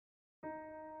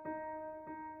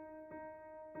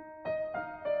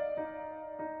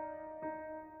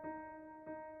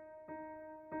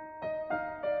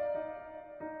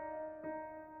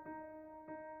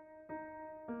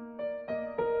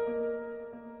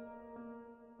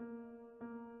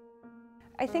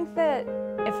I think that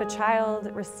if a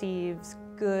child receives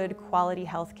good quality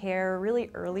health care really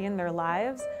early in their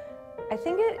lives, I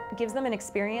think it gives them an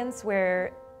experience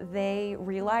where they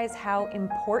realize how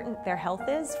important their health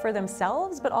is for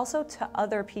themselves, but also to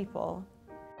other people.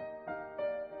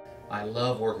 I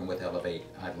love working with Elev8.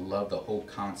 I love the whole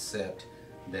concept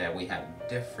that we have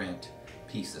different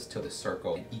pieces to the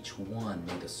circle, and each one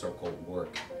made the circle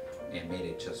work and made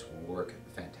it just work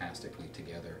fantastically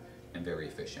together and very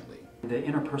efficiently. The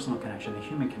interpersonal connection, the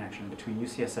human connection between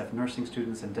UCSF nursing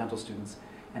students and dental students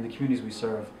and the communities we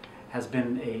serve has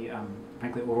been a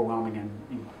frankly overwhelming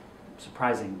and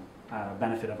surprising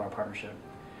benefit of our partnership.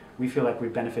 We feel like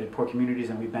we've benefited poor communities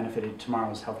and we've benefited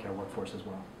tomorrow's healthcare workforce as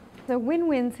well. It's a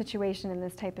win-win situation in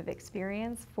this type of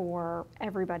experience for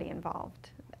everybody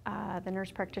involved. The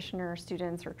nurse practitioner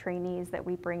students or trainees that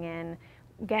we bring in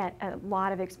get a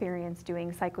lot of experience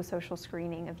doing psychosocial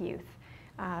screening of youth.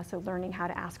 So learning how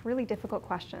to ask really difficult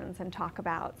questions and talk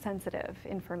about sensitive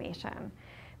information.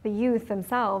 The youth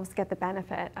themselves get the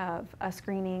benefit of a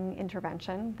screening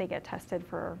intervention. They get tested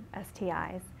for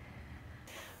STIs.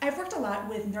 I've worked a lot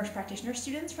with nurse practitioner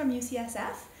students from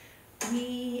UCSF.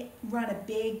 We run a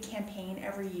big campaign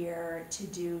every year to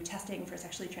do testing for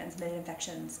sexually transmitted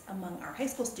infections among our high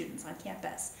school students on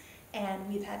campus. And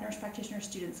we've had nurse practitioner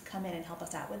students come in and help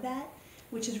us out with that,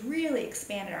 which has really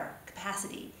expanded our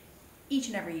capacity. Each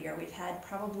and every year we've had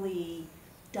probably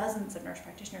dozens of nurse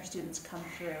practitioner students come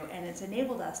through, and it's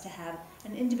enabled us to have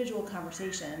an individual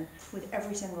conversation with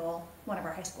every single one of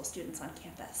our high school students on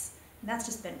campus. And that's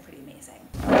just been pretty amazing.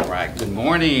 All right, good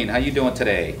morning. How you doing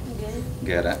today? Good.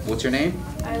 Good. What's your name?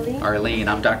 Arlene. Arlene.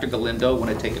 I'm Dr. Galindo.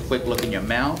 Want to take a quick look in your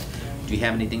mouth. Do you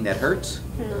have anything that hurts?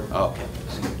 No. Okay.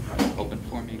 Open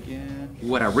for me again.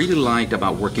 What I really liked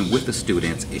about working with the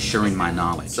students is sharing my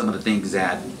knowledge. Some of the things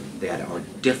that are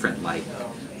different, like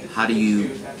how do you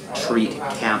treat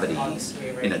cavities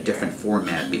in a different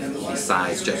format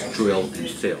besides just drill and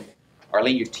fill.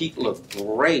 Arlene, your teeth look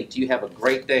great. You have a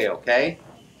great day, okay?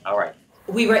 All right.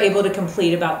 We were able to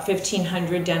complete about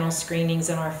 1,500 dental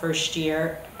screenings in our first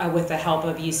year with the help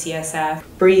of UCSF.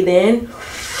 Breathe in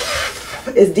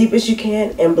as deep as you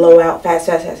can and blow out fast,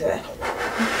 fast, fast, fast.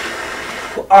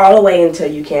 All the way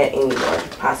until you can't anymore,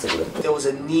 possibly. There was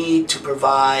a need to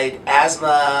provide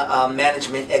asthma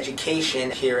management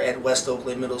education here at West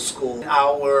Oakland Middle School.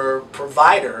 Our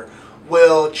provider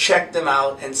will check them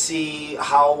out and see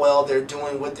how well they're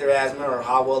doing with their asthma or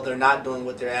how well they're not doing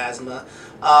with their asthma.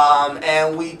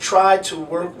 And we try to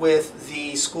work with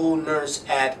the school nurse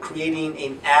at creating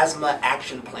an asthma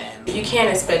action plan. You can't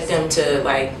expect them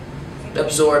to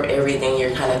absorb everything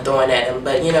you're kind of throwing at them,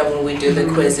 but you know, when we do the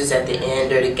quizzes at the end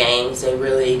or the games, they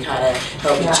really kind of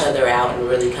help each other out and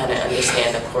really kind of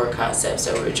understand the core concepts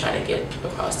that we're trying to get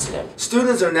across to them.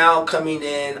 Students are now coming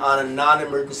in on a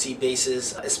non-emergency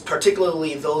basis,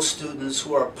 particularly those students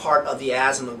who are part of the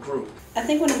asthma group. I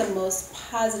think one of the most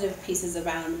positive pieces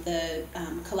around the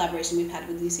collaboration we've had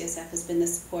with UCSF has been the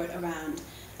support around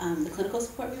the clinical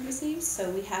support we received. So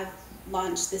we have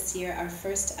launched this year our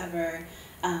first ever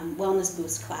Wellness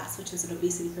Boost class, which is an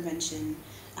obesity prevention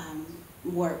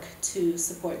work to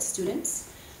support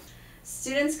students.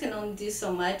 Students can only do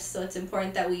so much, so it's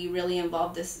important that we really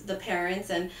involve the parents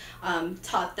and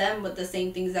taught them with the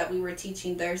same things that we were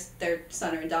teaching their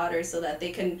son or daughter, so that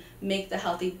they can make the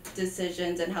healthy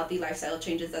decisions and healthy lifestyle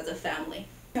changes as a family.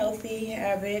 Healthy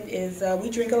habit is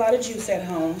we drink a lot of juice at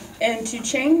home, and to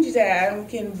change that we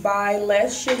can buy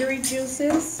less sugary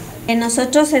juices.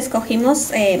 Nosotros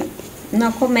escogimos no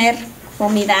comer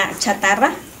comida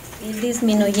chatarra, ir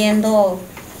disminuyendo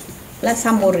las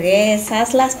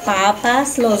hamburguesas, las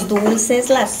papas, los dulces,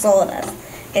 las sodas,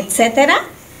 etc.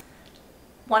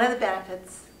 One of the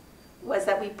benefits was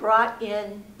that we brought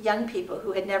in young people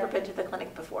who had never been to the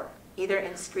clinic before, either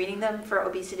in screening them for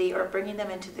obesity or bringing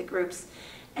them into the groups,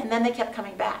 and then they kept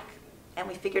coming back, and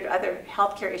we figured other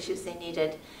healthcare issues they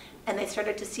needed, and they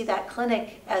started to see that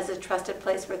clinic as a trusted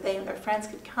place where they and their friends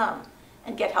could come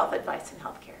and get health advice and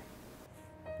health care.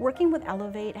 Working with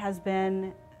Elev8 has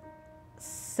been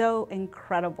so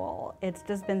incredible. It's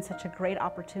just been such a great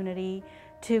opportunity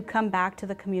to come back to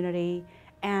the community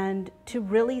and to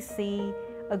really see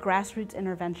a grassroots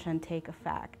intervention take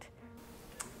effect.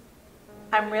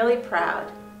 I'm really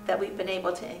proud that we've been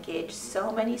able to engage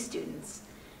so many students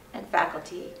and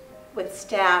faculty, with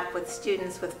staff, with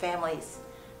students, with families,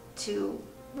 to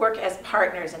work as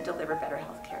partners and deliver better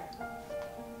health care.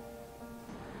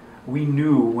 We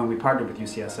knew when we partnered with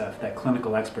UCSF that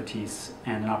clinical expertise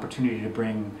and an opportunity to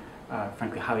bring,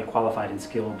 frankly, highly qualified and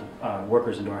skilled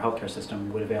workers into our healthcare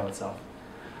system would avail itself.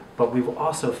 But we've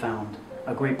also found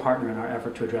a great partner in our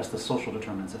effort to address the social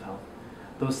determinants of health.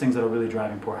 those things that are really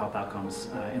driving poor health outcomes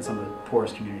in some of the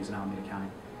poorest communities in Alameda County.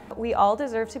 We all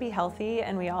deserve to be healthy,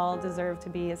 and we all deserve to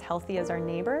be as healthy as our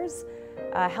neighbors.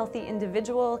 A healthy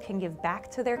individual can give back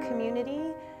to their community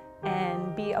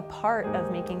and be a part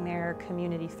of making their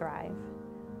community thrive.